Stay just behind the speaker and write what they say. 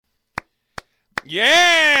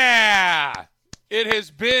Yeah! It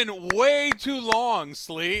has been way too long,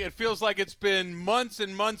 Slee. It feels like it's been months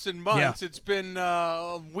and months and months. Yeah. It's been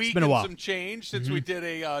a week been a and while. some change since we did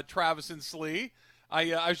a Travis and Slee.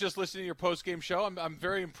 I was just listening to your post-game show. I'm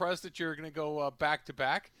very impressed that you're going to go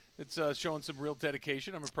back-to-back. It's showing some real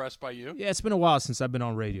dedication. I'm impressed by you. Yeah, it's been a while since I've been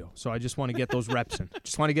on radio, so I just want to get those reps in.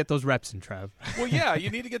 Trav. Well, yeah, you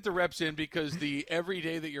need to get the reps in because the every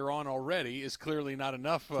day that you're on already is clearly not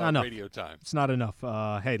enough radio time. It's not enough.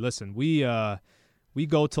 Hey, listen, we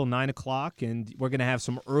go till 9 o'clock, and we're going to have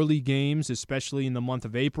some early games, especially in the month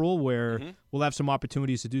of April, where we'll have some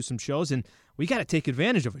opportunities to do some shows, and we got to take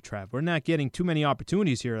advantage of it, Trav. We're not getting too many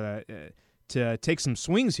opportunities here to take some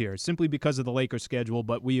swings here simply because of the Lakers schedule,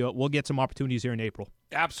 but we'll get some opportunities here in April.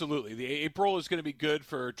 Absolutely. The April is going to be good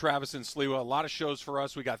for Travis and Sliwa. A lot of shows for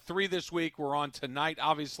us. We got 3 this week. We're on tonight.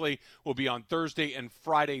 Obviously, we'll be on Thursday and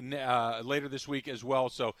Friday later this week as well.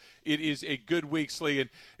 So it is a good week, Slee.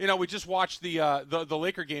 And, we just watched the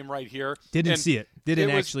Laker game right here. Didn't see it.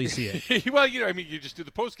 Didn't actually see it. Well, you just do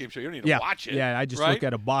the post-game show. You don't need to watch it. Yeah, I just right? look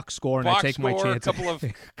at a box score and I take my chances.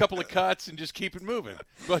 A couple of cuts and just keep it moving.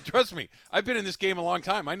 But trust me, I've been in this game a long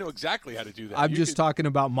time. I know exactly how to do that. I'm just talking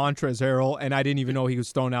about Montrezl Harrell, and I didn't even know he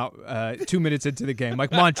was thrown out 2 minutes into the game. Like,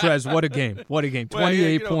 Montrez, what a game. What a game.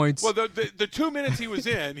 28 points. Well, the 2 minutes he was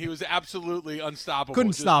in, he was absolutely unstoppable.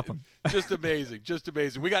 Couldn't stop him. Just amazing. Just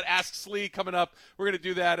amazing. We got Ask Slee coming up. We're going to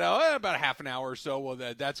do that about a half an hour or so. Well,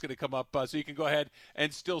 that's going to come up. So you can go ahead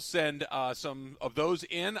and still send some of those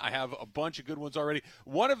in. I have a bunch of good ones already.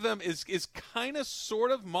 One of them is kind of sort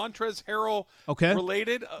of Montrezl Harrell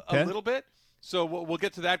related a little bit. So we'll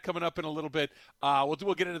get to that coming up in a little bit.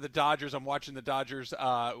 We'll get into the Dodgers. I'm watching the Dodgers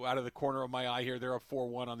out of the corner of my eye here. They're up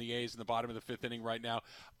 4-1 on the A's in the bottom of the 5th inning right now.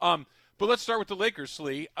 But let's start with the Lakers,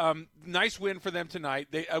 Slee. Nice win for them tonight.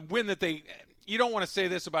 A win that you don't want to say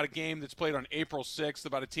this about a game that's played on April 6th,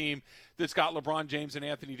 about a team that's got LeBron James and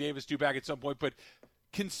Anthony Davis due back at some point, but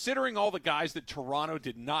considering all the guys that Toronto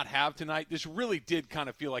did not have tonight, this really did kind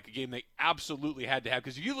of feel like a game they absolutely had to have.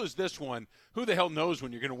 Because if you lose this one, who the hell knows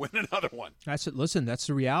when you're going to win another one? That's it. Listen, that's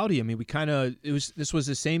the reality. I mean, this was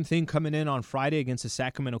the same thing coming in on Friday against the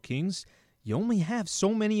Sacramento Kings. You only have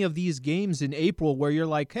so many of these games in April where you're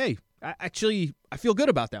like, hey, I feel good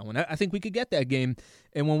about that one. I think we could get that game.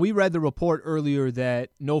 And when we read the report earlier that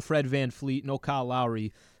no Fred VanVleet, no Kyle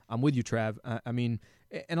Lowry, I'm with you, Trav. I mean,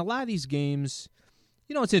 and a lot of these games,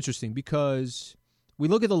 it's interesting because we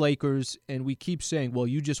look at the Lakers and we keep saying, well,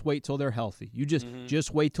 you just wait till they're healthy. You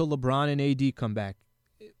just wait till LeBron and AD come back.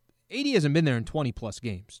 AD hasn't been there in 20-plus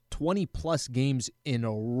games. 20-plus games in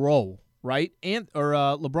a row, right?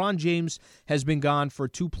 LeBron James has been gone for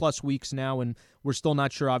 2+ weeks now, and we're still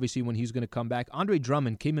not sure, obviously, when he's going to come back. Andre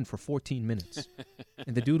Drummond came in for 14 minutes,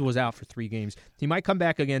 and the dude was out for 3 games. He might come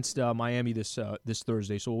back against Miami this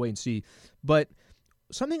Thursday, so we'll wait and see. But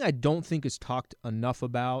something I don't think is talked enough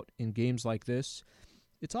about in games like this,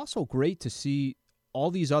 it's also great to see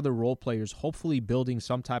all these other role players hopefully building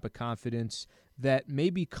some type of confidence that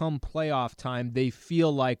maybe come playoff time, they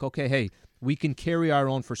feel like, okay, hey, we can carry our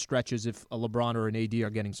own for stretches if a LeBron or an AD are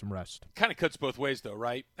getting some rest. Kind of cuts both ways, though,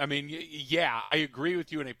 right? I mean, yeah, I agree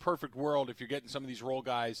with you in a perfect world if you're getting some of these role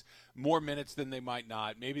guys more minutes than they might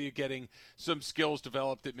not. Maybe you're getting some skills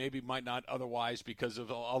developed that maybe might not otherwise because of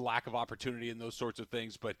a lack of opportunity and those sorts of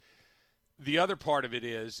things. But the other part of it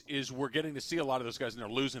is we're getting to see a lot of those guys and they're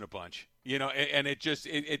losing a bunch, and it just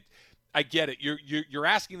I get it. You're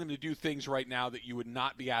asking them to do things right now that you would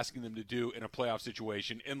not be asking them to do in a playoff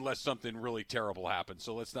situation unless something really terrible happens.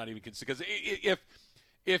 So let's not even consider, because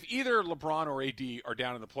if either LeBron or AD are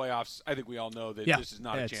down in the playoffs, I think we all know that this is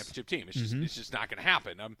not a championship team. It's just not going to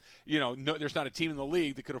happen. There's not a team in the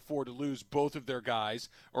league that could afford to lose both of their guys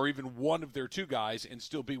or even one of their 2 guys and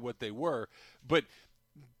still be what they were. But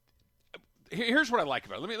here's what I like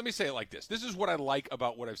about it. Let me say it like this. This is what I like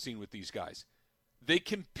about what I've seen with these guys. They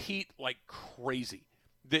compete like crazy.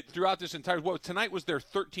 That throughout this entire tonight was their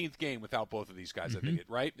 13th game without both of these guys. I think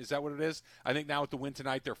right? Is that what it is? I think now with the win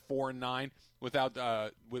tonight, they're 4-9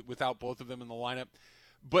 without both of them in the lineup.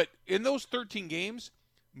 But in those 13 games,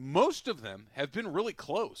 most of them have been really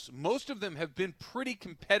close. Most of them have been pretty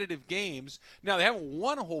competitive games. Now, they haven't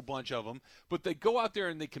won a whole bunch of them, but they go out there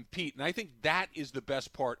and they compete. And I think that is the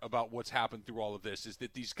best part about what's happened through all of this, is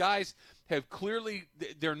that these guys have clearly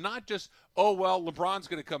 – they're not just, oh, well, LeBron's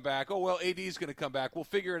going to come back. Oh, well, AD's going to come back. We'll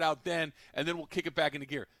figure it out then, and then we'll kick it back into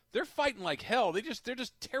gear. They're fighting like hell. They're just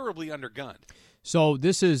terribly undergunned. So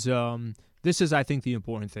this is, I think, the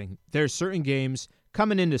important thing. There's certain games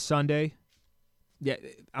coming into Sunday – yeah,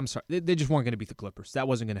 I'm sorry. They just weren't going to beat the Clippers. That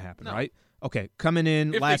wasn't going to happen, right? Okay, coming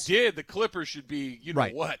in If last. they did, the Clippers should be,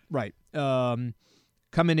 Right. what? Right.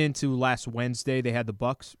 Coming into last Wednesday, they had the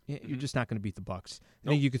Bucks. You're just not going to beat the Bucks. I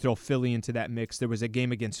think you could throw Philly into that mix. There was a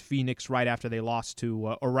game against Phoenix right after they lost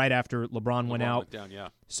to, or right after LeBron went out. Went down, yeah.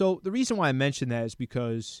 So the reason why I mention that is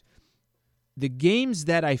because the games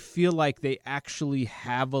that I feel like they actually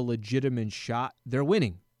have a legitimate shot, they're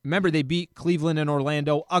winning. Remember, they beat Cleveland and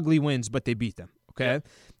Orlando, ugly wins, but they beat them. Okay, Yeah.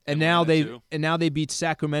 and now they beat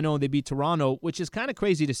Sacramento and they beat Toronto, which is kind of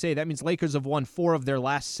crazy to say. That means Lakers have won 4 of their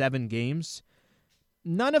last 7 games.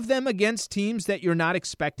 None of them against teams that you're not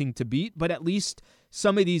expecting to beat, but at least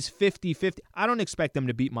some of these 50-50. I don't expect them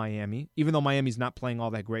to beat Miami, even though Miami's not playing all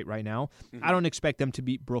that great right now. I don't expect them to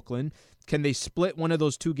beat Brooklyn. Can they split one of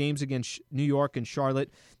those 2 games against New York and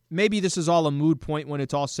Charlotte? Maybe this is all a mood point when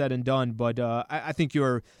it's all said and done, but I think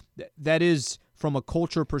that is, from a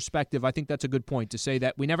culture perspective, I think that's a good point to say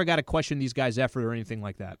that we never got to question these guys' effort or anything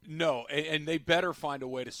like that. No, and they better find a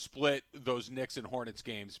way to split those Knicks and Hornets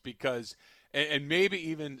games because – and maybe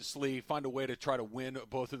even, Slee, find a way to try to win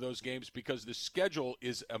both of those games because the schedule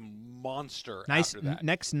is a monster after that.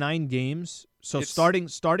 Next 9 games. So starting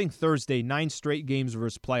Thursday, 9 straight games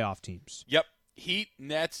versus playoff teams. Yep. Heat,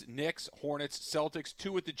 Nets, Knicks, Hornets, Celtics,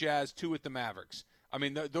 2 with the Jazz, 2 with the Mavericks. I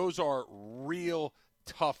mean, those are real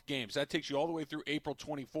tough games. That takes you all the way through April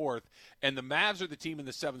 24th. And the Mavs are the team in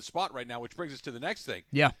the 7th spot right now, which brings us to the next thing.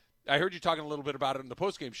 Yeah. I heard you talking a little bit about it in the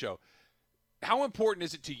postgame show. How important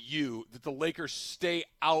is it to you that the Lakers stay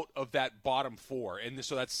out of that bottom 4? And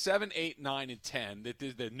so that's 7, 8, 9, and 10. That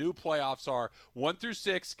the new playoffs are 1 through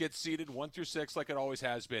 6 gets seeded 1 through 6 like it always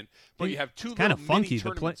has been. But you have 2 kind of funky.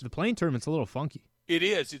 tournaments. The playing tournament's a little funky. It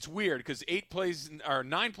is. It's weird because 9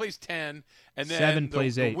 plays 10, and then 7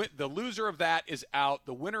 plays 8. The loser of that is out.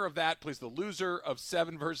 The winner of that plays the loser of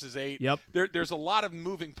 7 versus 8. Yep. There's a lot of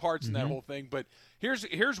moving parts in that whole thing. But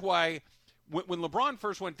here's why. When LeBron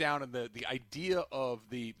first went down and the idea of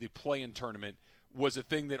the play-in tournament was a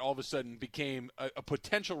thing that all of a sudden became a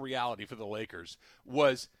potential reality for the Lakers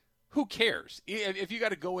was who cares? If you got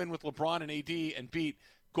to go in with LeBron and AD and beat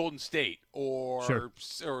Golden State or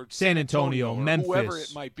San Antonio, or Memphis, whoever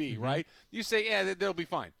it might be, right? You say, yeah, they'll be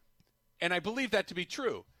fine. And I believe that to be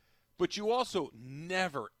true. But you also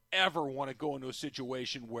never, ever want to go into a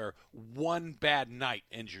situation where one bad night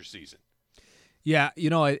ends your season. Yeah,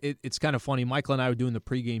 it's kind of funny. Michael and I were doing the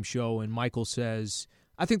pregame show, and Michael says,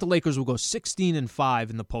 I think the Lakers will go 16-5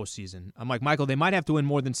 in the postseason. I'm like, Michael, they might have to win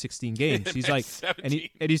more than 16 games. He's like, and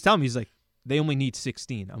he's telling me, he's like, they only need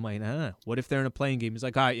 16. I'm like, what if they're in a playing game? He's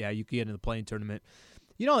like, all right, yeah, you can get in the playing tournament.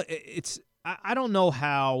 I don't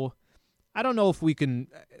know if we can,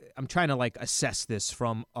 I'm trying to assess this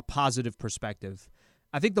from a positive perspective.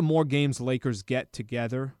 I think the more games Lakers get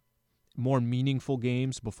together, more meaningful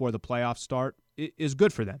games before the playoffs start, is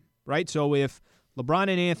good for them, right? So if LeBron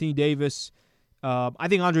and Anthony Davis, I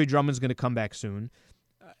think Andre Drummond's going to come back soon.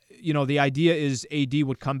 The idea is AD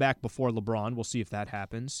would come back before LeBron. We'll see if that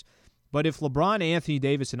happens. But if LeBron, Anthony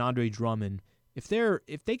Davis, and Andre Drummond, if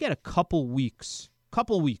they get a couple weeks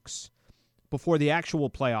before the actual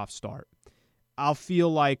playoffs start, I'll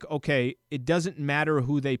feel like, okay, it doesn't matter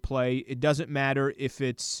who they play. It doesn't matter if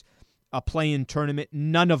it's a play-in tournament.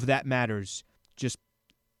 None of that matters. Just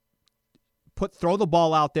throw the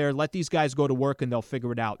ball out there, let these guys go to work, and they'll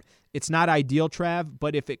figure it out. It's not ideal, Trav,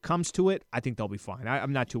 but if it comes to it, I think they'll be fine.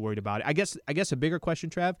 I'm not too worried about it. I guess a bigger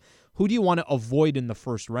question, Trav, who do you want to avoid in the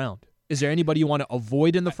first round? Is there anybody you want to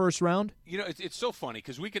avoid in the first round? It's so funny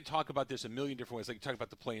because we could talk about this a million different ways. Like you talk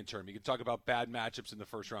about the play-in tournament. You can talk about bad matchups in the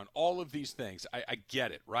first round. All of these things. I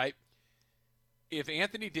get it, right? If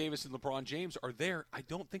Anthony Davis and LeBron James are there, I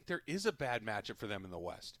don't think there is a bad matchup for them in the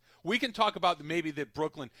West. We can talk about maybe that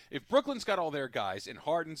Brooklyn, if Brooklyn's got all their guys and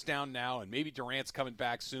Harden's down now and maybe Durant's coming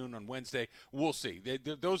back soon on Wednesday, we'll see.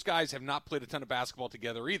 Those guys have not played a ton of basketball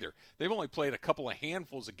together either. They've only played a couple of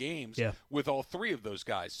handfuls of games with all 3 of those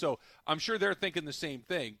guys. So I'm sure they're thinking the same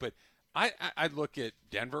thing. But I look at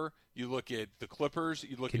Denver, you look at the Clippers,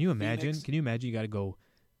 you look at Phoenix. Can you imagine you got to go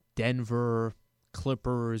Denver,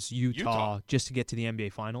 Clippers, Utah just to get to the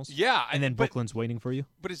NBA Finals? Yeah. And then Brooklyn's waiting for you?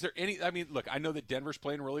 But is there any – look, I know that Denver's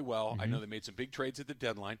playing really well. I know they made some big trades at the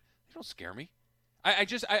deadline. They don't scare me. I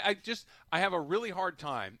have a really hard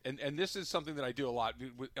time, and this is something that I do a lot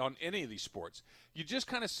on any of these sports. You just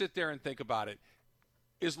kind of sit there and think about it.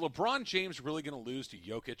 Is LeBron James really going to lose to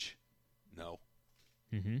Jokic? No.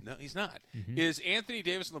 No, he's not. Is Anthony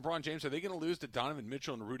Davis and LeBron James, are they going to lose to Donovan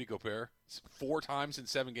Mitchell and Rudy Gobert 4 times in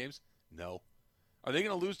 7 games? No. Are they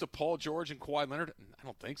going to lose to Paul George and Kawhi Leonard? I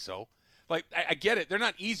don't think so. Like, I get it. They're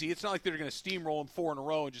not easy. It's not like they're going to steamroll them 4 in a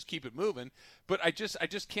row and just keep it moving. But I just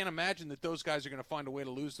can't imagine that those guys are going to find a way to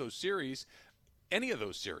lose those series, any of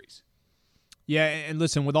those series. Yeah, and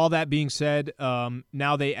listen, with all that being said,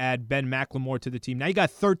 now they add Ben McLemore to the team. Now you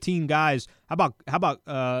got 13 guys. How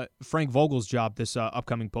about Frank Vogel's job this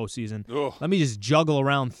upcoming postseason? Ugh. Let me just juggle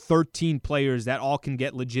around 13 players that all can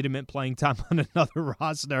get legitimate playing time on another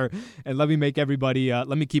roster, and let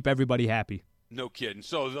me keep everybody happy. No kidding.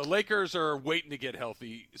 So the Lakers are waiting to get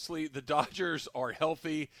healthy. The Dodgers are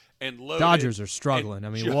healthy and loaded. Dodgers are struggling. I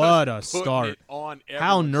mean, what a start.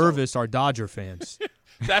 How nervous are Dodger fans?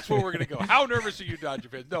 That's where we're going to go. How nervous are you, Dodger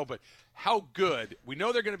fans? No, but how good. We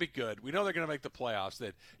know they're going to be good. We know they're going to make the playoffs.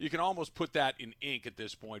 That you can almost put that in ink at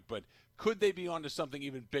this point. But could they be onto something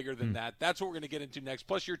even bigger than that? That's what we're going to get into next.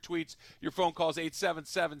 Plus your tweets, your phone calls,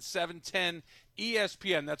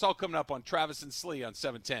 877-710-ESPN. That's all coming up on Travis and Slee on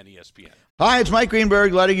 710 ESPN. Hi, it's Mike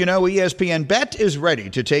Greenberg letting you know ESPN Bet is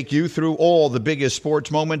ready to take you through all the biggest sports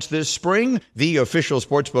moments this spring. The official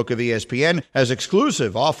sportsbook of ESPN has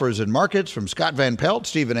exclusive offers and markets from Scott Van Pelt,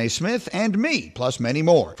 Stephen A. Smith, and me, plus many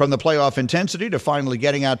more. From the playoff intensity to finally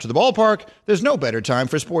getting out to the ballpark, there's no better time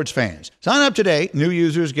for sports fans. Sign up today. New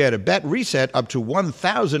users get a bet reset up to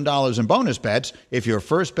 $1,000 in bonus bets if your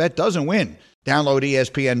first bet doesn't win. Download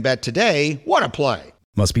ESPN Bet today. What a play.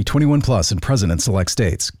 Must be 21 plus and present in select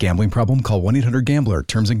states. Gambling problem? Call 1-800-GAMBLER.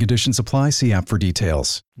 Terms and conditions apply. See app for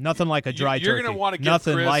details. Nothing like a dry turkey. You're going to want to get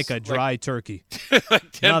Nothing Chris, like a dry turkey.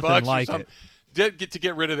 like 10 Nothing bucks like or something. it. Did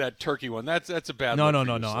get rid of that turkey one. That's a bad No. look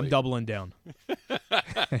for you, I'm Slee. doubling down.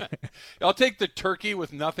 I'll take the turkey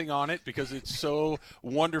with nothing on it because it's so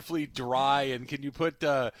wonderfully dry. And can you put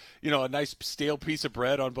a nice stale piece of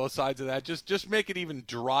bread on both sides of that? Just make it even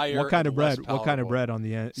drier. What kind of bread? What What kind of bread on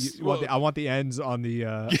the end? I want the ends on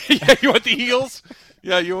the. Yeah, you want the heels?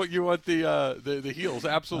 Yeah, you want the heels.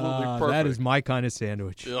 Absolutely perfect. That is my kind of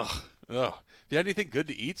sandwich. Ugh. You had anything good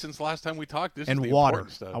to eat since the last time we talked? This and is the water.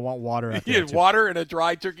 important stuff. I want water. You had water and a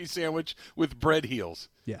dry turkey sandwich with bread heels.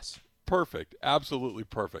 Yes. Perfect. Absolutely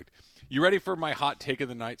perfect. You ready for my hot take of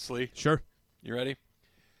the night, Slee? Sure. You ready?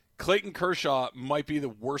 Clayton Kershaw might be the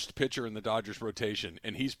worst pitcher in the Dodgers rotation,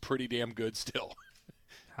 and he's pretty damn good still.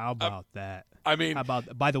 How about that? I mean,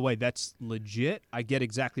 by the way, that's legit. I get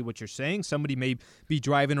exactly what you're saying. Somebody may be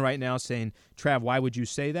driving right now saying, Trav, why would you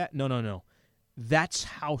say that? No. That's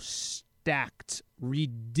how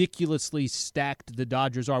ridiculously stacked the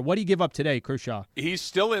Dodgers are. What do you give up today, Kershaw? He's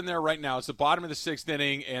still in there right now. It's the bottom of the 6th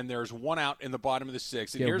inning, and there's one out in the bottom of the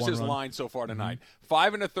 6th. And here's his line so far tonight.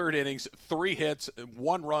 5 1/3 innings, 3 hits,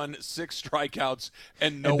 1 run, 6 strikeouts,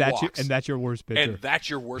 and no walks. And that's your worst pitcher. And that's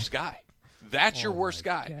your worst guy. That's your worst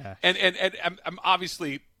guy. gosh. And I'm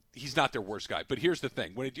obviously he's not their worst guy. But here's the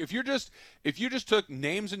thing: if you just took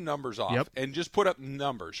names and numbers off and just put up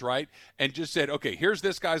numbers, right, and just said, okay, here's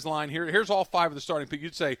this guy's line, here's all 5 of the starting people,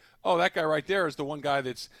 you'd say, oh, that guy right there is the one guy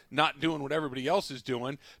that's not doing what everybody else is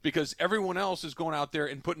doing because everyone else is going out there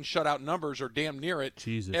and putting shutout numbers or damn near it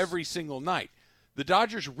every single night. The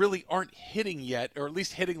Dodgers really aren't hitting yet, or at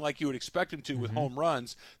least hitting like you would expect them to with home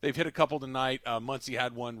runs. They've hit a couple tonight. Muncy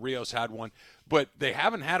had one. Rios had one. But they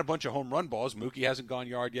haven't had a bunch of home run balls. Mookie hasn't gone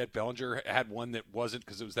yard yet. Bellinger had one that wasn't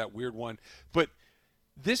because it was that weird one. But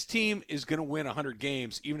this team is going to win 100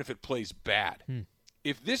 games even if it plays bad.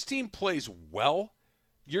 If this team plays well,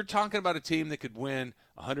 you're talking about a team that could win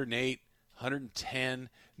 108, 110,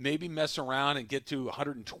 maybe mess around and get to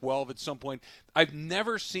 112 at some point. I've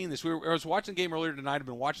never seen this. I was watching the game earlier tonight. I've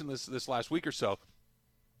been watching this last week or so.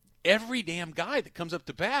 Every damn guy that comes up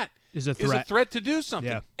to bat is a threat to do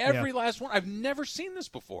something. Yeah. Every last one. I've never seen this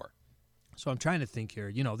before. So I'm trying to think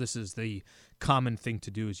here. This is the common thing to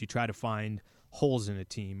do is you try to find holes in a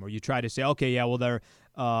team, or you try to say, okay, yeah, well,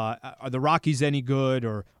 are the Rockies any good,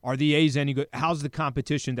 or are the A's any good? How's the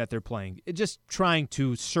competition that they're playing? Just trying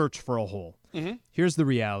to search for a hole. Here's the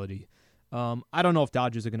reality. I don't know if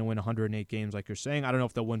Dodgers are going to win 108 games like you're saying. I don't know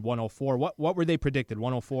if they'll win 104. What were they predicted?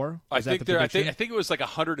 104? I think it was like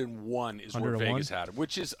 101 is 101? Where Vegas had them,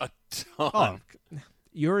 which is a ton. Oh,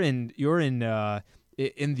 you're in the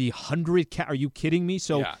 100 Are you kidding me?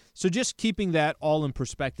 So just keeping that all in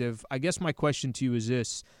perspective, I guess my question to you is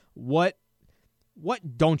this: what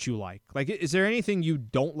don't you like? Like, is there anything you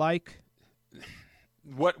don't like?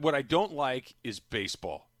 What I don't like is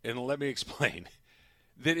baseball, and let me explain.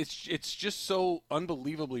 That it's just so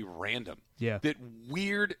unbelievably random. Yeah. That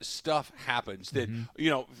weird stuff happens. That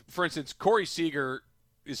for instance, Corey Seager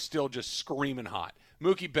is still just screaming hot.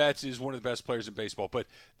 Mookie Betts is one of the best players in baseball, but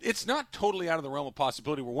it's not totally out of the realm of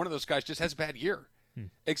possibility where one of those guys just has a bad year.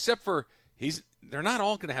 Except for they're not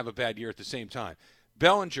all going to have a bad year at the same time.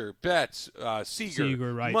 Bellinger, Betts,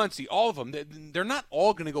 Seager, right. Muncy, all of them, they're not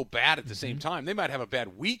all going to go bad at the same time. They might have a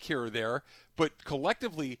bad week here or there, but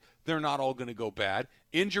collectively, they're not all going to go bad.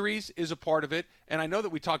 Injuries is a part of it, and I know that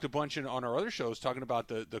we talked a bunch on our other shows talking about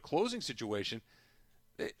the closing situation.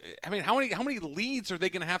 I mean, how many leads are they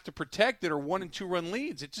going to have to protect that are 1- and 2-run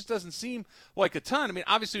leads? It just doesn't seem like a ton. I mean,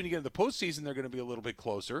 obviously, when you get into the postseason, they're going to be a little bit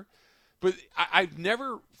closer. But I've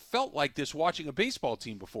never felt like this watching a baseball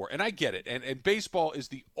team before, and I get it. And baseball is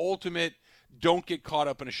the ultimate don't get caught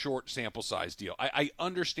up in a short sample size deal. I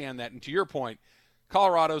understand that. And to your point,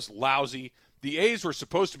 Colorado's lousy. The A's were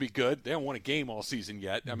supposed to be good. They haven't won a game all season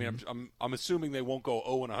yet. I mean, I'm assuming they won't go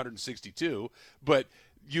 0-162. But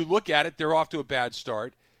you look at it, they're off to a bad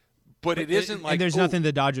start. But it isn't like – And there's nothing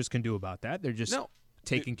the Dodgers can do about that. They're just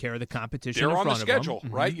taking care of the competition in front of them. They're on the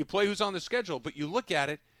schedule, right? You play who's on the schedule. But you look at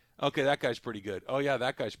it, okay, that guy's pretty good. Oh, yeah,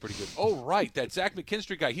 that guy's pretty good. Oh, right, that Zach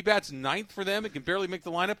McKinstry guy. He bats 9th for them and can barely make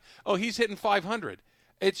the lineup. Oh, he's hitting 500.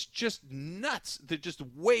 It's just nuts. They're just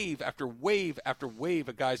wave after wave after wave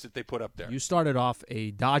of guys that they put up there. You started off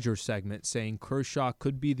a Dodgers segment saying Kershaw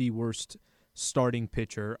could be the worst starting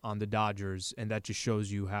pitcher on the Dodgers, and that just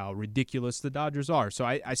shows you how ridiculous the Dodgers are. So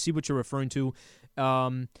I see what you're referring to.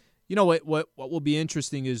 You know what will be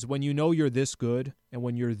interesting is when you know you're this good and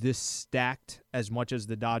when you're this stacked as much as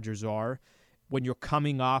the Dodgers are, when you're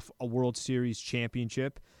coming off a World Series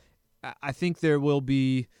championship, I think there will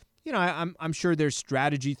be, you know, I'm sure there's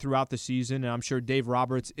strategy throughout the season, and I'm sure Dave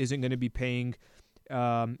Roberts isn't going to be paying.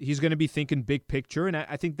 He's going to be thinking big picture, and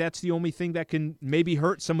I think that's the only thing that can maybe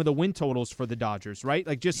hurt some of the win totals for the Dodgers, right?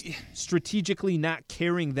 Like just strategically not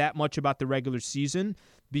caring that much about the regular season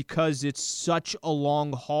because it's such a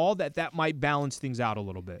long haul that might balance things out a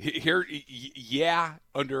little bit. Here, yeah,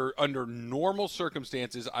 under normal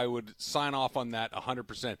circumstances, I would sign off on that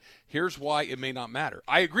 100%. Here's why it may not matter.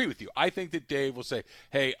 I agree with you. I think that Dave will say,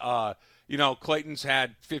 hey, you know, Clayton's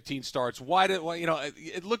had 15 starts.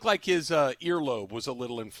 It looked like his earlobe was a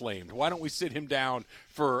little inflamed. Why don't we sit him down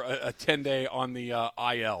for a 10-day on the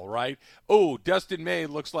IL, right? Oh, Dustin May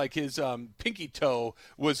looks like his pinky toe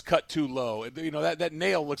was cut too low. You know, that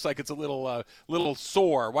nail looks like it's a little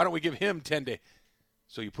sore. Why don't we give him 10 days?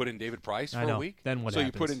 So you put in David Price for a week? Then what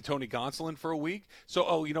happens? You put in Tony Gonsolin for a week?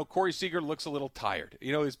 So, Corey Seager looks a little tired.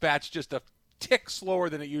 You know, his bat's just a tick slower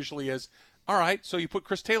than it usually is. All right, so you put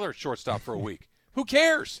Chris Taylor at shortstop for a week. Who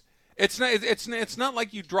cares? It's not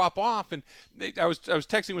like you drop off. And I was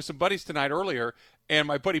texting with some buddies tonight earlier, and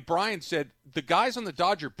my buddy Brian said the guys on the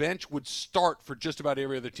Dodger bench would start for just about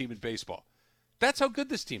every other team in baseball. That's how good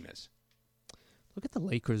this team is. Look at the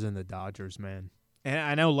Lakers and the Dodgers, man. And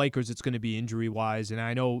I know Lakers, it's going to be injury-wise, and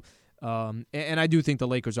I know and I do think the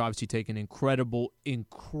Lakers obviously take an incredible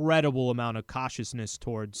amount of cautiousness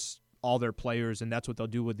towards all their players, and that's what they'll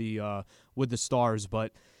do with the stars.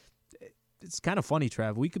 But it's kind of funny,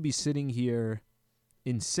 Trav. We could be sitting here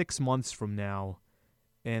in 6 months from now,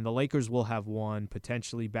 and the Lakers will have won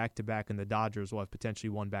potentially back-to-back, and the Dodgers will have potentially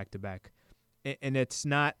won back-to-back. And it's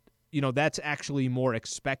not, that's actually more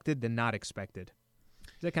expected than not expected.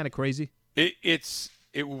 Is that kind of crazy? It's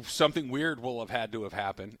something weird will have had to have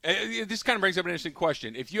happened. This kind of brings up an interesting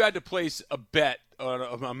question. If you had to place a bet on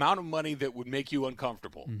an amount of money that would make you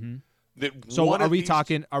uncomfortable, so are we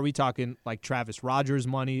talking like Travis Rogers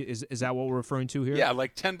money? Is that what we're referring to here? Yeah,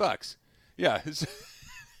 like $10. Yeah,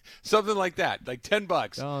 something like that, like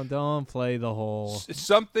 $10. Don't play the whole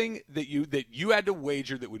something that you had to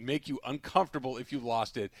wager that would make you uncomfortable if you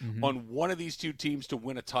lost it on one of these two teams to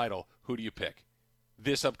win a title. Who do you pick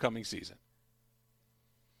this upcoming season?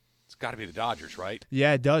 It's got to be the Dodgers, right?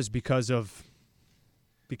 Yeah, it does because of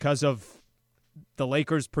the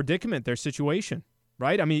Lakers' predicament, their situation,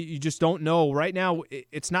 right? I mean, you just don't know. Right now,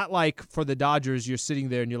 it's not like for the Dodgers, you're sitting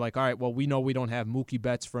there and you're like, all right, well, we know we don't have Mookie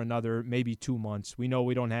Betts for another maybe 2 months. We know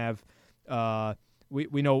we don't have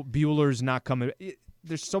we know Bueller's not coming.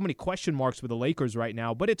 There's so many question marks with the Lakers right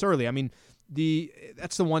now, but it's early. I mean,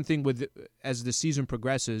 that's the one thing with as the season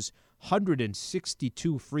progresses,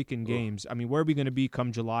 162 freaking games. I mean, where are we going to be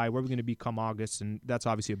come July? Where are we going to be come August? And that's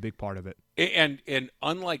obviously a big part of it. And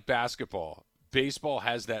unlike basketball, baseball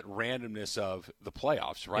has that randomness of the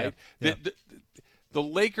playoffs, right? Yeah. The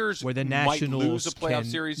Lakers where the might lose a playoff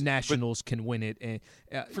series. Nationals can win it.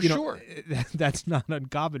 For sure. That's not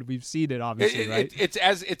uncommon. We've seen it, obviously, right? It's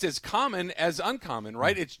as common as uncommon,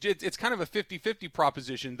 right? It's kind of a 50-50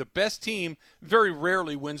 proposition. The best team very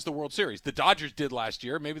rarely wins the World Series. The Dodgers did last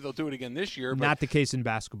year. Maybe they'll do it again this year. But not the case in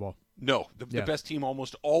basketball. No, the best team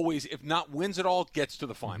almost always, if not wins it all, gets to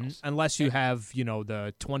the finals. Unless you have,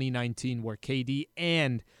 the 2019 where KD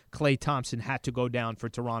and Klay Thompson had to go down for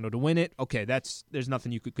Toronto to win it. Okay, there's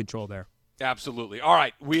nothing you could control there. Absolutely. All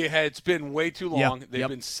right. It's been way too long. Yep. They've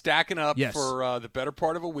been stacking up Yes. for the better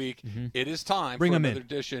part of a week. It is time Bring for 'em another in.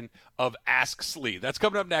 edition of Ask Slee. That's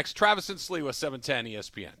coming up next. Travis and Slee with 710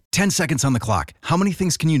 ESPN. 10 seconds on the clock. How many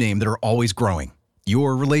things can you name that are always growing?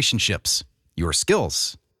 Your relationships, your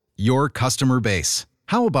skills, your customer base.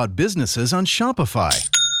 How about businesses on Shopify?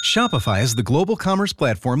 Shopify is the global commerce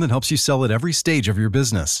platform that helps you sell at every stage of your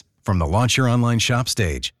business. From the launch your online shop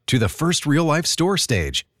stage to the first real-life store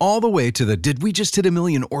stage, all the way to the did we just hit a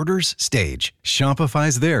million orders stage,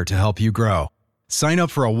 Shopify's there to help you grow. Sign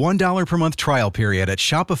up for a $1 per month trial period at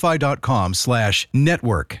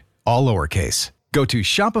shopify.com/network, all lowercase. Go to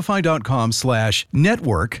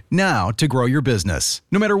shopify.com/network now to grow your business,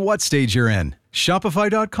 no matter what stage you're in.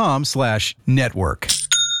 Shopify.com/network.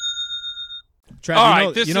 Trav, All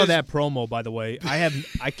right, this you know is- that promo, by the way.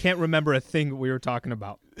 I can't remember a thing we were talking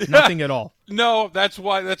about. Nothing at all. No, that's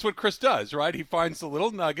what Chris does, right? He finds the little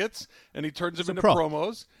nuggets and he turns them into pro.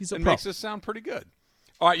 promos He's a and pro. makes us sound pretty good.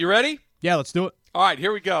 All right, you ready? Yeah, let's do it. All right,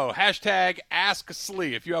 here we go. Hashtag Ask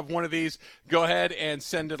Slee. If you have one of these, go ahead and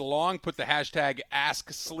send it along. Put the hashtag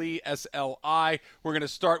Ask Slee, SLI. We're going to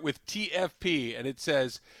start with TFP, and it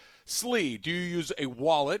says, Slee, do you use a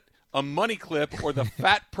wallet, a money clip, or the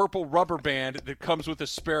fat purple rubber band that comes with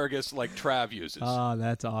asparagus like Trav uses? Oh,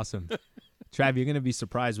 that's awesome. Trav, you're going to be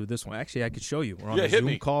surprised with this one. Actually, I could show you. We're on Yeah, a hit Zoom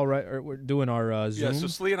me. call, right? Or we're doing our Zoom. Yeah, so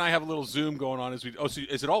Slee and I have a little Zoom going on as we. Oh, so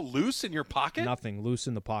is it all loose in your pocket? Nothing loose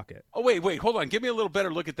in the pocket. Oh, wait, hold on. Give me a little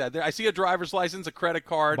better look at that. There, I see a driver's license, a credit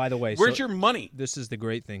card. By the way, where's so- your money? This is the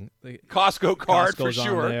great thing. Costco card for Costco's on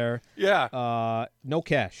sure. there. Yeah. No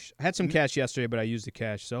cash. I had some cash yesterday, but I used the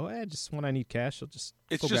cash. So just when I need cash, I'll just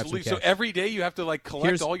It's go grab just some so cash. every day you have to like collect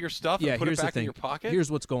Here's- all your stuff and put it here's the back in thing. your pocket.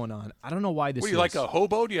 Here's what's going on. I don't know why this What are is. you like a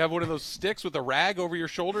hobo? Do you have one of those sticks with a rag over your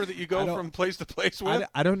shoulder that you I go don't- from place to place with?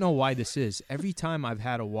 I don't know why this is. Every time I've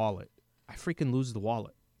had a wallet, I freaking lose the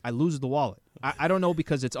wallet. I lose the wallet. I don't know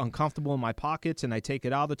because it's uncomfortable in my pockets and I take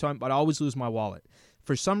it all the time, but I always lose my wallet.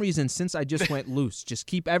 For some reason, since I just went loose, just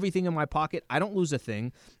keep everything in my pocket. I don't lose a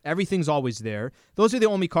thing. Everything's always there. Those are the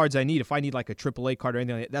only cards I need. If I need like a AAA card or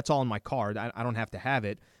anything like that, that's all in my card. I don't have to have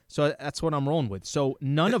it. So that's what I'm rolling with. So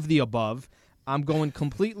none of the above. I'm going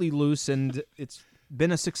completely loose, and it's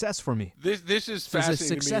been a success for me. This is This is a fascinating.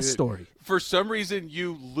 to me success that story. For some reason,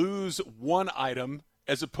 you lose one item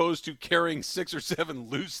as opposed to carrying 6 or 7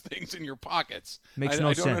 loose things in your pockets. Makes I no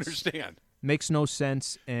don't sense. understand. Makes no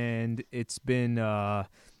sense, and it's been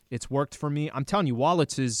it's worked for me. I'm telling you,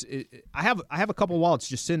 wallets I have a couple wallets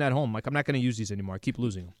just sitting at home. Like, I'm not going to use these anymore. I keep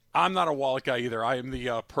losing them. I'm not a wallet guy either. I am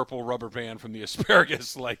the purple rubber band from the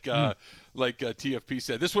asparagus, like TFP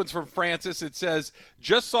said. This one's from Francis. It says,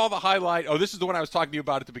 just saw the highlight. Oh, this is the one I was talking to you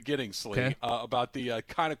about at the beginning, Slee, Okay. about the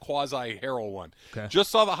kind of quasi-Harrell one. Okay.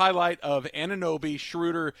 Just saw the highlight of Anunoby,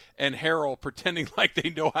 Schroeder, and Harrell pretending like they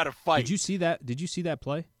know how to fight. Did you see that? Did you see that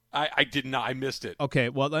play? I did not. I missed it. Okay,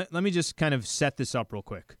 well, let me just kind of set this up real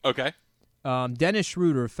quick. Okay. Dennis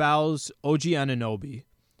Schroeder fouls OG Anunoby.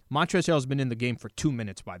 Montrezl Harrell's been in the game for 2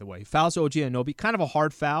 minutes, by the way. Fouls OG Anunoby, kind of a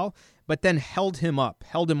hard foul, but then held him up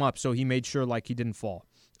so he made sure like he didn't fall.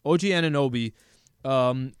 OG Anunoby,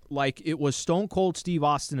 like it was Stone Cold Steve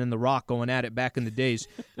Austin and The Rock going at it back in the days,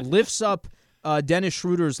 lifts up Dennis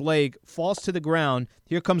Schroeder's leg, falls to the ground.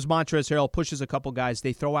 Here comes Montrezl Harrell, pushes a couple guys.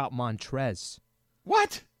 They throw out Montrez.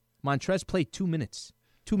 What? Montrez played 2 minutes.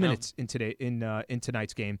 2 minutes in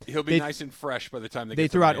tonight's game. He'll be nice and fresh by the time they They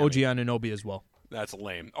get threw to out Miami. OG Anunoby as well. That's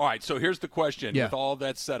lame. All right, so here's the question. Yeah. With all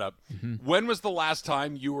that set up, when was the last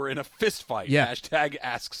time you were in a fist fight? Yeah. Hashtag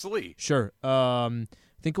Ask Slee. Sure. I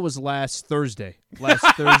think it was last Thursday.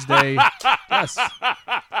 Yes.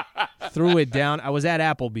 Threw it down. I was at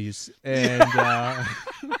Applebee's, and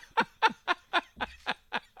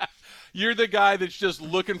You're the guy that's just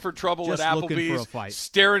looking for trouble Just at looking for Applebee's, a fight.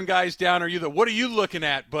 staring guys down. What are you looking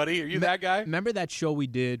at, buddy? Are you that guy? remember that show we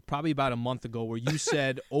did probably about a month ago where you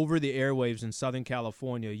said over the airwaves in Southern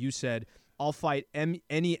California, you said, I'll fight any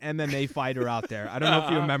MMA fighter out there. I don't know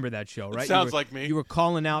if you remember that show, right? sounds like me. You were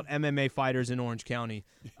calling out MMA fighters in Orange County.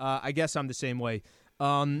 I guess I'm the same way.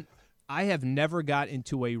 I have never got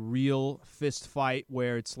into a real fist fight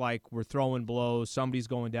where it's like we're throwing blows, somebody's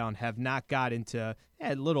going down. Have not got into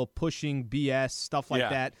little pushing BS, stuff like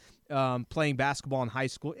that. Playing basketball in high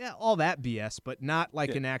school, all that BS, but not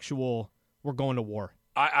like an actual we're going to war.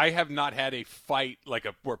 I have not had a fight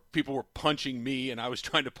where people were punching me and I was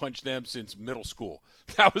trying to punch them since middle school.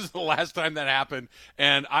 That was the last time that happened,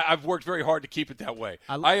 and I've worked very hard to keep it that way.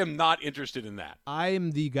 I am not interested in that. I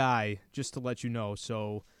am the guy, just to let you know,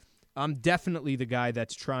 so I'm definitely the guy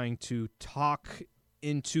that's trying to talk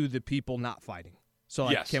into the people not fighting. So,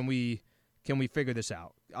 Yes. can we can we figure this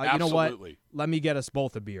out? You know what? Absolutely. Let me get us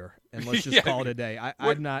both a beer, and let's just Yeah. call it a day.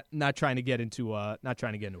 I'm not trying to get into a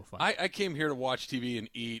fight. I came here to watch TV and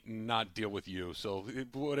eat and not deal with you, so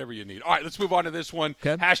whatever you need. All right, let's move on to this one.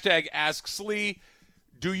 Okay. Hashtag Ask Slee.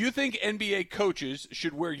 Do you think NBA coaches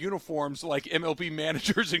should wear uniforms like MLB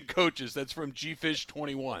managers and coaches? That's from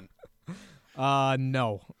GFish21.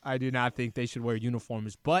 No, I do not think they should wear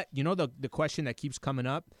uniforms. But you know the question that keeps coming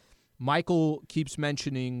up. Michael keeps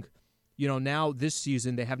mentioning, now this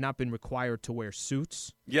season they have not been required to wear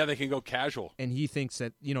suits, Yeah, they can go casual. and he thinks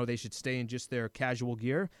that they should stay in just their casual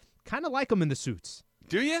gear. Kind of like them in the suits.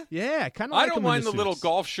 Do you? Yeah, kind of. I like don't them mind in the the little suits.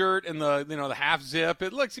 golf shirt and the half zip.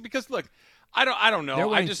 It looks I don't know. They're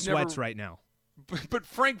wearing I just sweats never, right now. But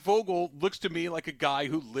Frank Vogel looks to me like a guy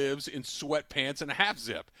who lives in sweatpants and a half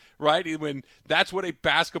zip, right? When that's what a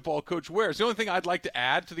basketball coach wears. The only thing I'd like to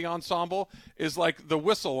add to the ensemble is like the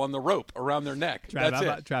whistle on the rope around their neck. Trav, That's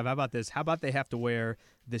it. Trav, how about this? How about they have to wear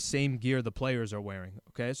the same gear the players are wearing?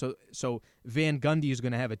 Okay, so Van Gundy is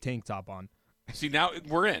going to have a tank top on. See, now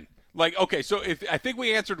we're in. Like, okay, so if I think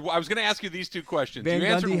we answered. I was going to ask you these two questions. Van You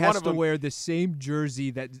answered Gundy one has of to them. wear the same jersey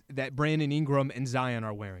that Brandon Ingram and Zion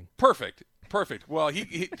are wearing. Perfect. Well,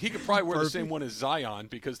 he could probably wear the same one as Zion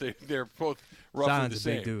because they're both roughly Zion's the a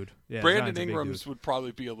same. big dude. Yeah, Brandon Zion's a big Ingram's dude. would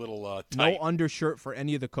probably be a little No tight. undershirt for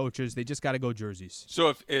any of the coaches. They just got to go jerseys.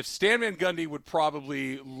 So if Stan Van Gundy would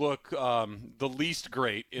probably look the least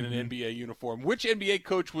great in an NBA uniform, which NBA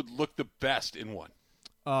coach would look the best in one?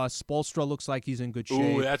 Spolstra looks like he's in good shape.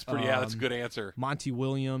 Ooh, that's pretty. That's a good answer. Monty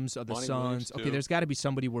Williams of the Monty Suns. Williams, Okay, too. there's got to be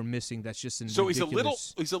somebody we're missing. That's just in So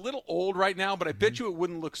ridiculous. he's a little old right now, but I bet you it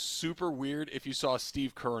wouldn't look super weird if you saw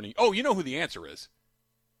Steve Kearney. Oh, you know who the answer is?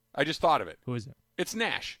 I just thought of it. Who is it? It's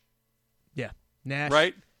Nash, Yeah, Nash.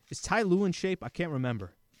 right? Is Ty Lue in shape? I can't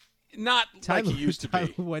remember. Not like he used to Ty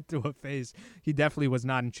be. Lue went through a phase. He definitely was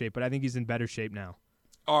not in shape, but I think he's in better shape now.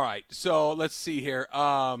 All right, so let's see here.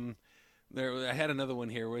 I had another one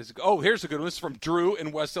here. Here's a good one. This is from Drew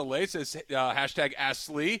in West LA. It says, hashtag Ask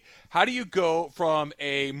Slee. How do you go from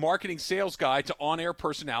a marketing sales guy to on-air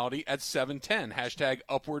personality at 7'10"? Hashtag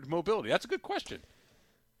upward mobility. That's a good question.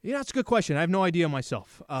 Yeah, that's a good question. I have no idea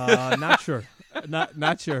myself. Not sure.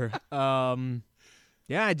 Not sure.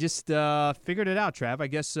 Yeah, I just figured it out, Trav. I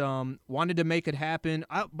guess wanted to make it happen.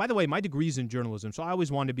 By the way, my degree's in journalism, so I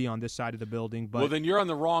always wanted to be on this side of the building. But Well, then you're on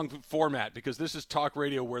the wrong format because this is talk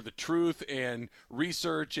radio where the truth and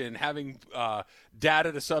research and having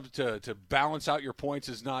data to balance out your points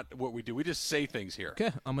is not what we do. We just say things here.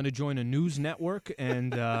 okay, I'm going to join a news network,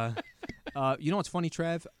 and you know what's funny,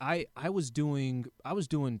 Trav? I was doing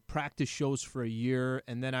practice shows for a year,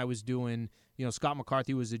 and then I was doing. Scott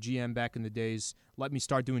McCarthy was the GM back in the days. Let me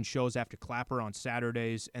start doing shows after Clapper on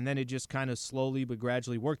Saturdays, and then it just kind of slowly but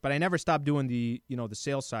gradually worked. But I never stopped doing the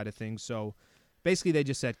sales side of things. So basically, they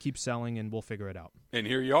just said keep selling, and we'll figure it out. And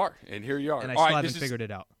here you are. And All I right, still haven't figured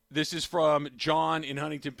it out. This is from John in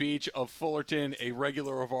Huntington Beach of Fullerton, a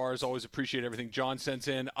regular of ours. Always appreciate everything John sends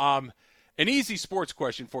in. An easy sports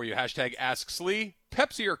question for you. Hashtag Ask Slee.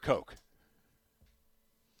 Pepsi or Coke?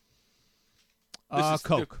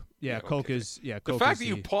 Coke. Yeah, Coke okay. is. Yeah, The Coke fact is that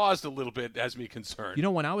you paused a little bit has me concerned.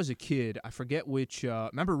 when I was a kid, I forget which.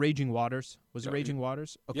 Remember Raging Waters? Was it Raging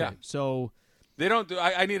Waters? Okay, Yeah. so They don't do.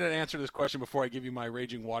 I need an answer to this question before I give you my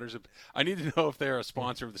Raging Waters. I need to know if they're a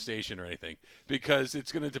sponsor of the station or anything because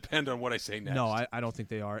it's going to depend on what I say next. no, I don't think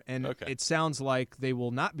they are, and Okay. it sounds like they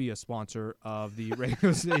will not be a sponsor of the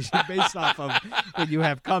radio station based off of what you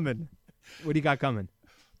have coming. What do you got coming?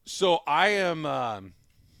 So I am.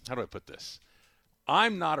 How do I put this?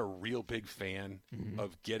 I'm not a real big fan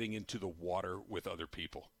of getting into the water with other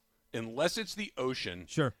people, unless it's the ocean.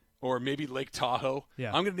 Sure. Or maybe Lake Tahoe. Yeah.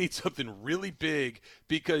 I'm going to need something really big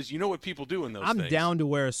because you know what people do in those I'm things. down to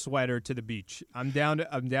wear a sweater to the beach. I'm down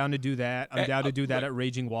to do that. I'm down to do that at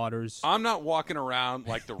Raging Waters. I'm not walking around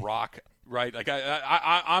like The Rock, right? Like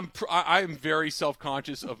I'm very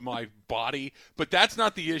self-conscious of my body, but that's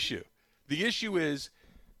not the issue. The issue is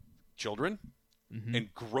children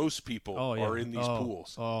and gross people are in these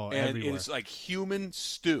pools. Oh, and everywhere. it's like human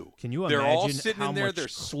stew. Can you They're imagine all sitting how in there, much they're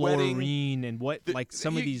sweating. chlorine and what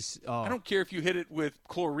some of these? I don't care if you hit it with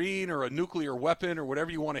chlorine or a nuclear weapon or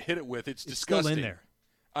whatever you want to hit it with. It's disgusting. still in there.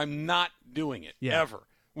 I'm not doing it Yeah. ever.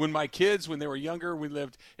 When my kids, when they were younger, we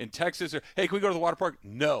lived in Texas. Hey, can we go to the water park?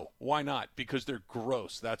 No. Why not? Because they're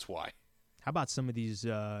gross. That's why. How about some of these?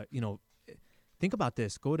 Think about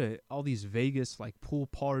this. Go to all these Vegas like pool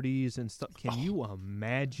parties and stuff. Can you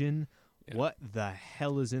imagine What the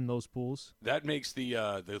hell is in those pools? That makes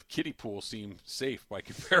the kiddie pool seem safe by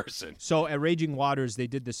comparison. So at Raging Waters, they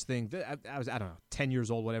did this thing. I was, 10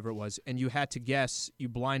 years old, whatever it was, and you had to guess, you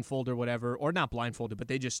blindfold or whatever, or not blindfolded, but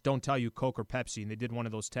they just don't tell you Coke or Pepsi, and they did one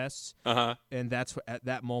of those tests. Uh-huh. And that's at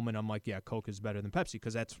that moment, I'm like, yeah, Coke is better than Pepsi,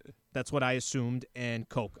 because that's what I assumed, and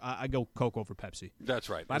Coke. I go Coke over Pepsi. That's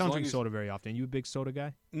right. I don't drink soda very often. You a big soda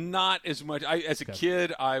guy? Not as much. As a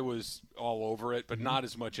kid, I was all over it, but not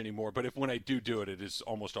as much anymore. But when I do it, it is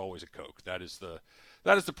almost always a Coke. That is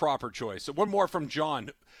the proper choice. So one more from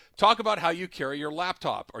John. Talk about how you carry your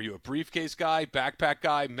laptop. Are you a briefcase guy, backpack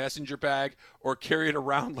guy, messenger bag, or carry it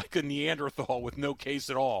around like a Neanderthal with no case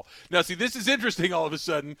at all? Now, see, this is interesting all of a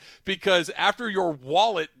sudden, because after your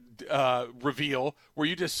wallet reveal where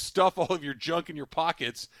you just stuff all of your junk in your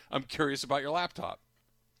pockets, I'm curious about your laptop.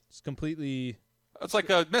 It's completely... It's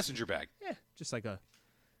like a messenger bag. Yeah, just like a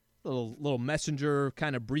little messenger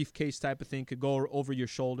kind of briefcase type of thing. Could go over your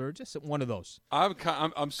shoulder. Just one of those.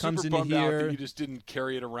 I'm super bummed out that you just didn't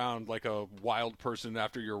carry it around like a wild person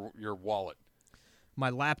after your wallet.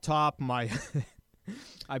 My laptop,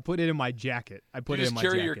 I put it in my jacket. I put it in my jacket.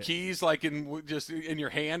 You just carry your keys like in your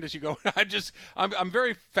hand as you go. I'm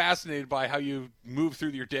very fascinated by how you move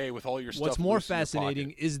through your day with all your stuff. What's more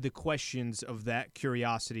fascinating is the questions of that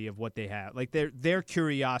curiosity of what they have, like their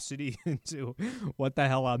curiosity into what the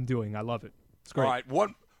hell I'm doing. I love it. It's great. All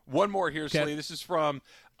right, one more here, Slee. This is from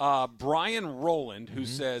Brian Rowland, who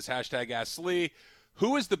says #Ask Slee.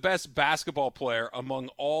 Who is the best basketball player among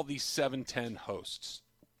all the 710 hosts?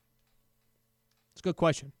 It's a good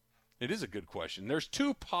question. It is a good question. There's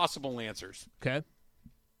two possible answers. Okay.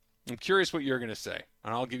 I'm curious what you're going to say,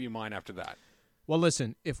 and I'll give you mine after that. Well,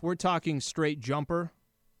 listen, if we're talking straight jumper,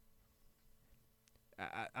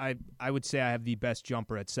 I would say I have the best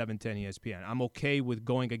jumper at 710 ESPN. I'm okay with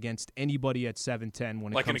going against anybody at 710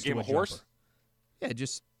 when it comes to a jumper. Like in a game of horse? Yeah,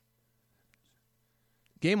 just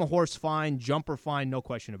game of horse fine, jumper fine, no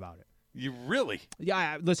question about it. You really?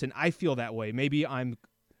 Yeah, listen, I feel that way. Maybe I'm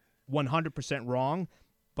 100% wrong,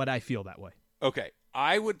 but I feel that way. Okay,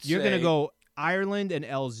 I would say... You're going to go Ireland and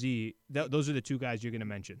LZ. Those are the two guys you're going to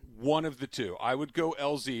mention. One of the two. I would go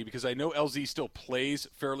LZ because I know LZ still plays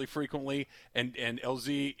fairly frequently, and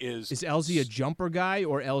LZ is... Is LZ a jumper guy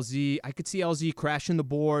or LZ... I could see LZ crashing the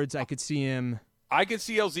boards. I could see him... I could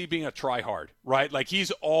see LZ being a tryhard, right? Like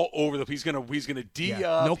he's all over the. He's gonna D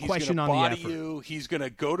up. No question on the effort. He's gonna body you. He's gonna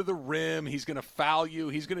go to the rim. He's gonna foul you.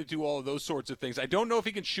 He's gonna do all of those sorts of things. I don't know if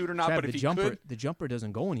he can shoot or not, but if he could, the jumper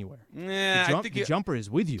doesn't go anywhere. Nah, I think the jumper is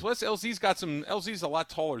with you. Plus, LZ's a lot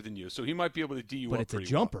taller than you, so he might be able to D you up. But it's a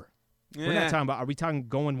jumper. Well. We're not talking about. Are we talking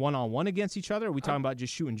going one-on-one against each other? Or are we talking about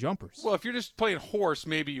just shooting jumpers? Well, if you're just playing horse,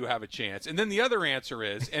 maybe you have a chance. And then the other answer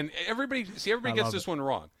is, and everybody gets this one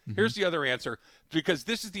wrong. Mm-hmm. Here's the other answer, because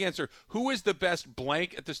this is the answer. Who is the best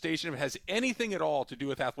blank at the station if it has anything at all to do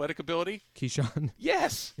with athletic ability? Keyshawn.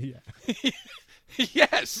 Yes. Yeah.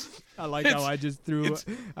 Yes. I like how I just threw.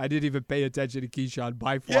 I didn't even pay attention to Keyshawn.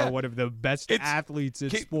 By far, one of the best athletes in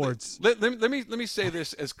sports. Let me say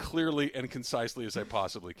this as clearly and concisely as I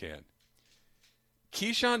possibly can.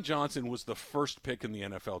 Keyshawn Johnson was the first pick in the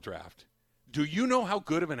NFL draft. Do you know how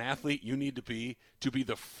good of an athlete you need to be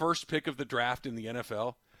the first pick of the draft in the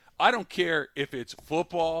NFL? I don't care if it's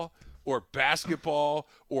football or basketball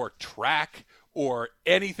or track or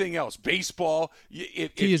anything else, baseball.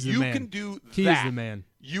 If you can do that,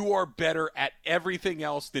 you are better at everything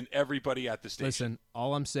else than everybody at the station. Listen,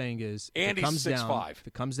 all I'm saying is, Andy's 6'5". If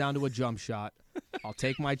it comes down to a jump shot, I'll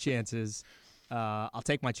take my chances.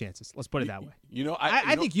 Let's put it that way.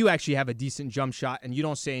 I think you actually have a decent jump shot, and you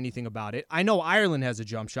don't say anything about it. I know Ireland has a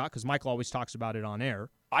jump shot because Michael always talks about it on air.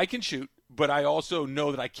 I can shoot, but I also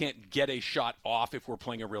know that I can't get a shot off if we're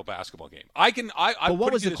playing a real basketball game. But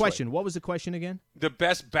what was the question? What was the question again? The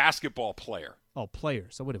best basketball player. Oh, player.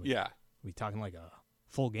 So what are we? Yeah. Are we talking like a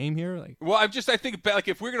full game here? Well, I think like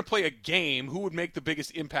if we're going to play a game, who would make the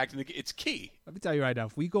biggest impact in the game? It's key. Let me tell you right now,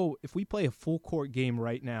 if we play a full court game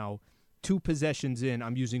right now, 2 possessions in,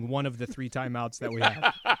 I'm using one of the 3 timeouts that we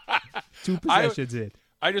have. 2 possessions in.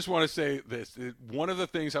 I just want to say this. One of the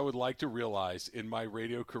things I would like to realize in my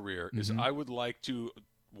radio career is I would like to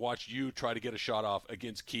watch you try to get a shot off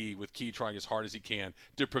against Key, with Key trying as hard as he can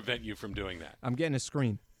to prevent you from doing that. I'm getting a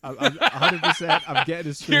screen. I'm 100%. I'm getting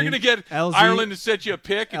a screen. You're going to get LZ, Ireland to set you a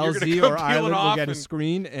pick, and you're going to come or peeling Ireland off. Will get a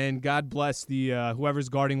screen, and God bless the whoever's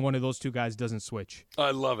guarding one of those 2 guys doesn't switch. I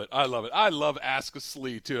love it. I love Ask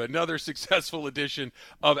Slee, too. Another successful edition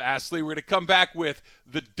of Ask Slee. We're going to come back with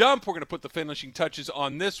the dump. We're going to put the finishing touches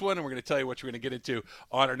on this one, and we're going to tell you what you're going to get into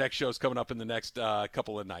on our next shows coming up in the next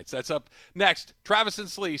couple of nights. That's up next. Travis and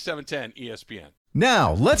Slee, 710 ESPN.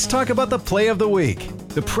 Now, let's talk about the play of the week.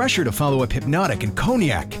 The pressure to follow up Hypnotic and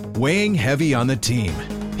Cognac, weighing heavy on the team.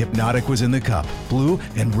 Hypnotic was in the cup, blue,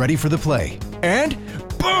 and ready for the play. And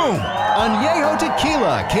boom! Añejo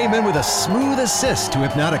Tequila came in with a smooth assist to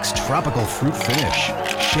Hypnotic's tropical fruit finish.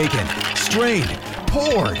 Shaken, strained,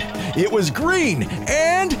 poured. It was green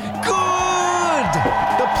and good!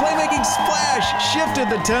 The playmaking splash shifted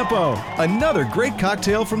the tempo. Another great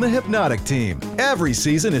cocktail from the Hypnotic team. Every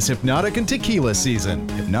season is Hypnotic and Tequila season.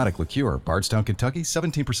 Hypnotic Liqueur, Bardstown, Kentucky,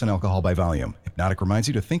 17% alcohol by volume. Hypnotic reminds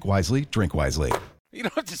you to think wisely, drink wisely. You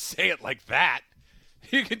don't have to say it like that.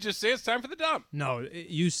 You can just say it's time for the dump. No,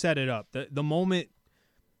 you set it up. The moment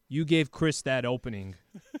you gave Chris that opening,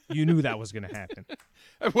 you knew that was going to happen.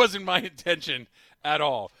 It wasn't my intention at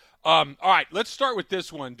all. All right, let's start with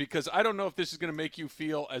this one because I don't know if this is going to make you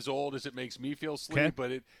feel as old as it makes me feel, Slee, Okay.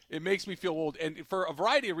 but it makes me feel old, and for a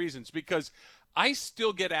variety of reasons, because I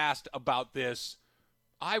still get asked about this,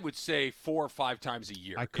 I would say 4 or 5 times a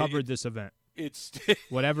year. I covered this event. It's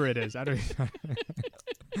Whatever it is. I don't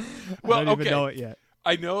well, I don't even okay. know it yet.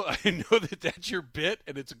 I know that that's your bit,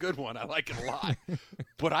 and it's a good one. I like it a lot.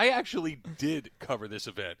 But I actually did cover this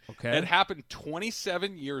event. Okay. It happened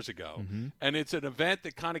 27 years ago, and it's an event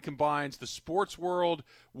that kind of combines the sports world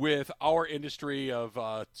with our industry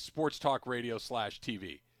of sports talk radio /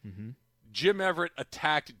 TV. Jim Everett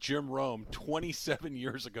attacked Jim Rome 27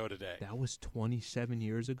 years ago today. That was 27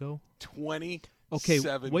 years ago? 27 Okay,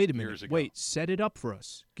 wait a years minute. ago. Wait, set it up for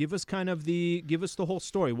us. Give us the whole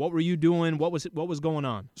story. What were you doing? What was going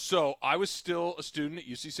on? So I was still a student at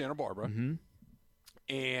UC Santa Barbara.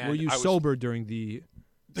 And Were you I was sober during the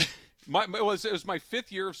it was my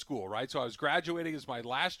 5th year of school, right? So I was graduating as my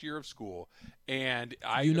last year of school, and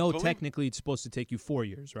I technically it's supposed to take you 4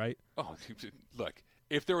 years, right? Oh, look,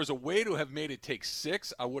 if there was a way to have made it take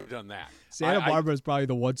 6, I would have done that. Santa Barbara is probably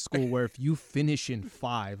the one school where if you finish in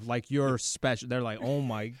 5, like you're special, they're like, oh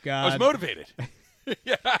my God. I was motivated.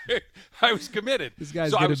 Yeah, I was committed. This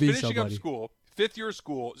guy's so I gonna was be finishing somebody. up school, 5th year of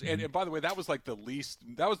school, and by the way, that was like the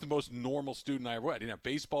most normal student I ever was. I didn't have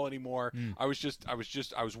baseball anymore. I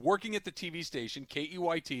was working at the TV station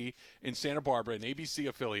KEYT in Santa Barbara, an ABC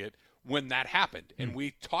affiliate, when that happened, and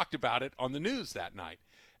we talked about it on the news that night.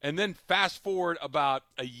 And then fast forward about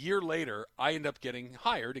a year later, I end up getting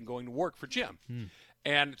hired and going to work for Jim,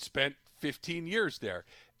 and spent 15 years there.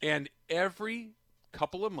 And every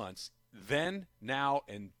couple of months, then, now,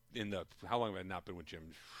 and in the how long have I not been with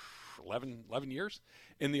Jim? 11 years?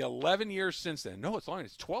 In the 11 years since then, no, it's longer.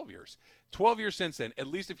 It's 12 years. 12 years since then, at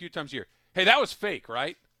least a few times a year. Hey, that was fake,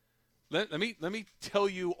 right? Let me tell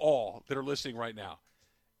you all that are listening right now,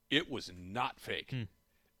 it was not fake.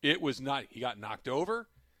 It was not. He got knocked over.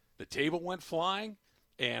 The table went flying,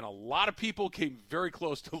 and a lot of people came very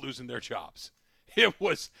close to losing their jobs. It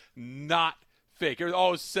was not fake. It was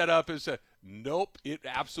always set up as nope. It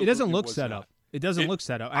absolutely. It doesn't look was set not. up. It doesn't look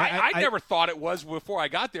set up. I never thought it was before I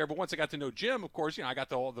got there, but once I got to know Jim, of course, I got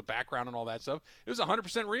the background and all that stuff. It was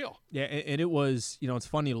 100% real. Yeah, and it was, it's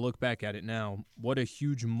funny to look back at it now. What a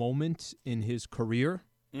huge moment in his career,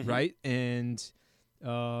 right? And,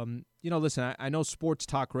 listen, I know sports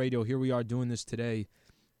talk radio, here we are doing this today.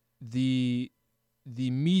 The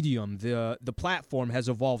medium, the platform has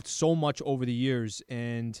evolved so much over the years,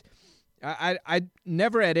 and I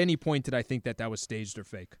never at any point did I think that was staged or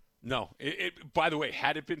fake. No. By the way,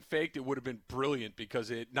 had it been faked, it would have been brilliant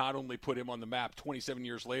because it not only put him on the map 27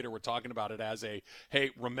 years later, we're talking about it as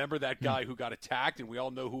hey, remember that guy who got attacked, and we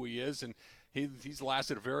all know who he is, and he's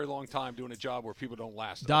lasted a very long time doing a job where people don't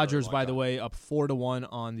last. Dodgers, by the way, up 4-1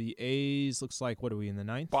 on the A's. Looks like, what are we in the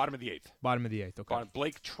 9th? Bottom of the 8th. Bottom of the 8th, okay.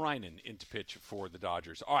 Blake Trinan in to pitch for the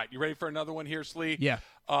Dodgers. All right, you ready for another one here, Slee? Yeah.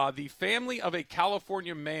 The family of a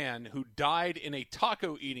California man who died in a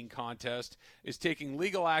taco eating contest is taking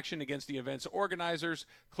legal action against the event's organizers,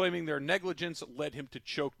 claiming their negligence led him to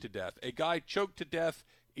choke to death. A guy choked to death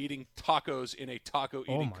eating tacos in a taco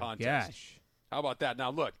eating contest. Gosh. How about that?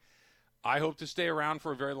 Now, look, I hope to stay around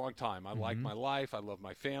for a very long time. I like my life. I love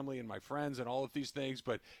my family and my friends and all of these things.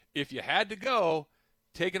 But if you had to go,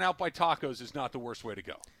 taken out by tacos is not the worst way to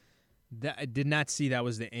go. I did not see that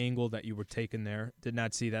was the angle that you were taking there. Did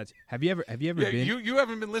not see that. Have you ever been? You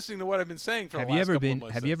haven't been listening to what I've been saying for the last couple of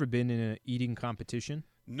months. Have you ever been in an eating competition?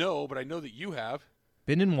 No, but I know that you have.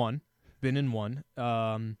 Been in one.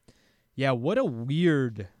 Yeah, what a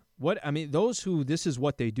weird. Those who this is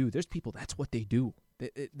what they do. There's people that's what they do.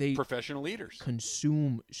 They Professional eaters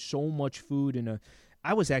consume so much food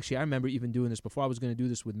I remember even doing this before I was going to do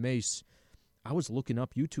this with Mace. I was looking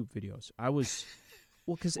up YouTube videos.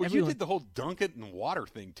 Because you did the whole dunk it in water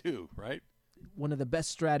thing too, right? One of the best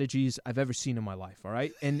strategies I've ever seen in my life, all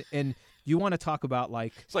right? And You want to talk about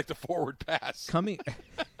like It's like the forward pass. coming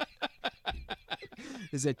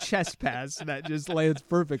is a chest pass that just lands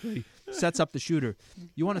perfectly, sets up the shooter.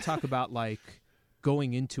 You want to talk about like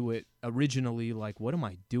going into it originally, like what am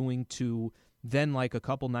I doing, to then like a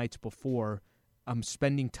couple nights before I'm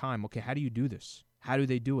spending time. Okay, how do you do this? How do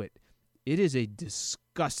they do it? It is a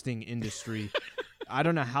disgusting industry. I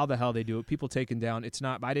don't know how the hell they do it. People taking down. It's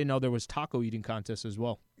not. I didn't know there was taco eating contests as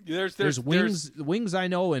well. There's wings I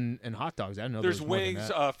know, and hot dogs. I didn't know There's there was more than wings.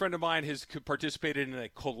 that. A friend of mine has participated in a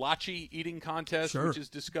kolache eating contest, Sure. which is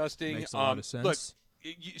disgusting. Makes a lot of sense. Look,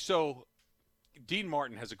 so Dean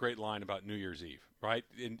Martin has a great line about New Year's Eve, right?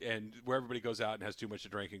 And where everybody goes out and has too much to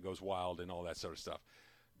drink and goes wild and all that sort of stuff.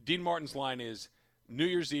 Dean Martin's line is, New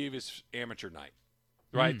Year's Eve is amateur night,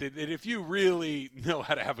 right? That if you really know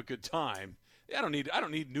how to have a good time, I don't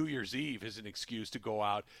need New Year's Eve as an excuse to go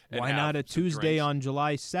out and Why have not a some Tuesday drinks. on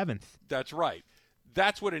July 7th? That's right.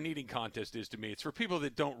 That's what an eating contest is to me. It's for people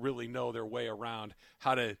that don't really know their way around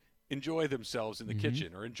how to enjoy themselves in the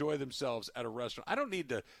kitchen or enjoy themselves at a restaurant. I don't need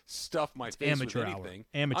to stuff my face amateur with hour. anything.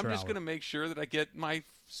 Amateur I'm just hour. going to make sure that I get my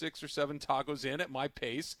 6 or 7 tacos in at my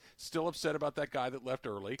pace. Still upset about that guy that left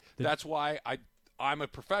early. That's why I'm a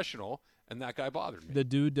professional, and that guy bothered me. The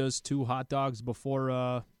dude does 2 hot dogs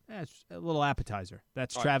before it's a little appetizer.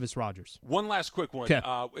 That's Travis Rogers. One last quick one. Okay.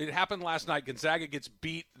 It happened last night. Gonzaga gets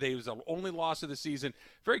beat. It was the only loss of the season.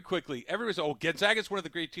 Very quickly, everybody's, Gonzaga's one of the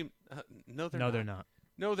great teams. No, they're not. They're not.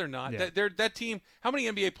 No, they're not. Yeah. That team, how many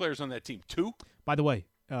NBA players on that team? 2? By the way,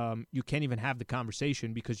 you can't even have the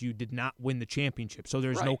conversation because you did not win the championship. So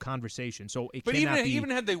there's no Right. conversation. So it But cannot be.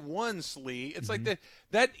 even had they won, Slee, it's like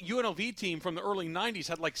that UNLV team from the early 90s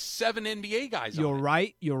had like 7 NBA guys You're on it.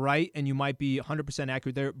 right. You're right. And you might be 100%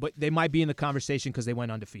 accurate there. But they might be in the conversation because they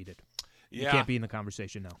went undefeated. You Yeah. can't be in the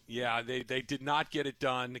conversation now. Yeah, they did not get it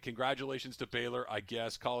done. Congratulations to Baylor, I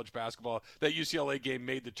guess. College basketball. That UCLA game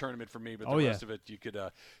made the tournament for me, but the rest of it, you could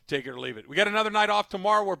take it or leave it. We got another night off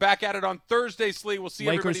tomorrow. We're back at it on Thursday, Slee. We'll see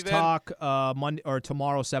everybody Lakers then. talk Monday or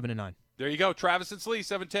tomorrow, 7 to 9. There you go. Travis and Slee,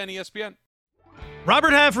 710 ESPN.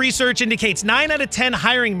 Robert Half research indicates 9 out of 10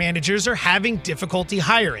 hiring managers are having difficulty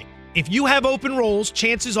hiring. If you have open roles,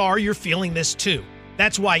 chances are you're feeling this too.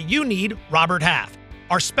 That's why you need Robert Half.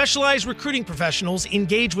 Our specialized recruiting professionals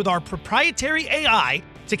engage with our proprietary AI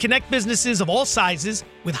to connect businesses of all sizes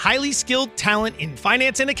with highly skilled talent in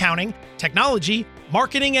finance and accounting, technology,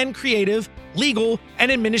 marketing and creative, legal,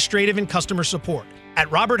 and administrative and customer support.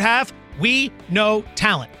 At Robert Half, we know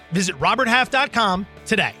talent. Visit roberthalf.com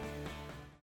today.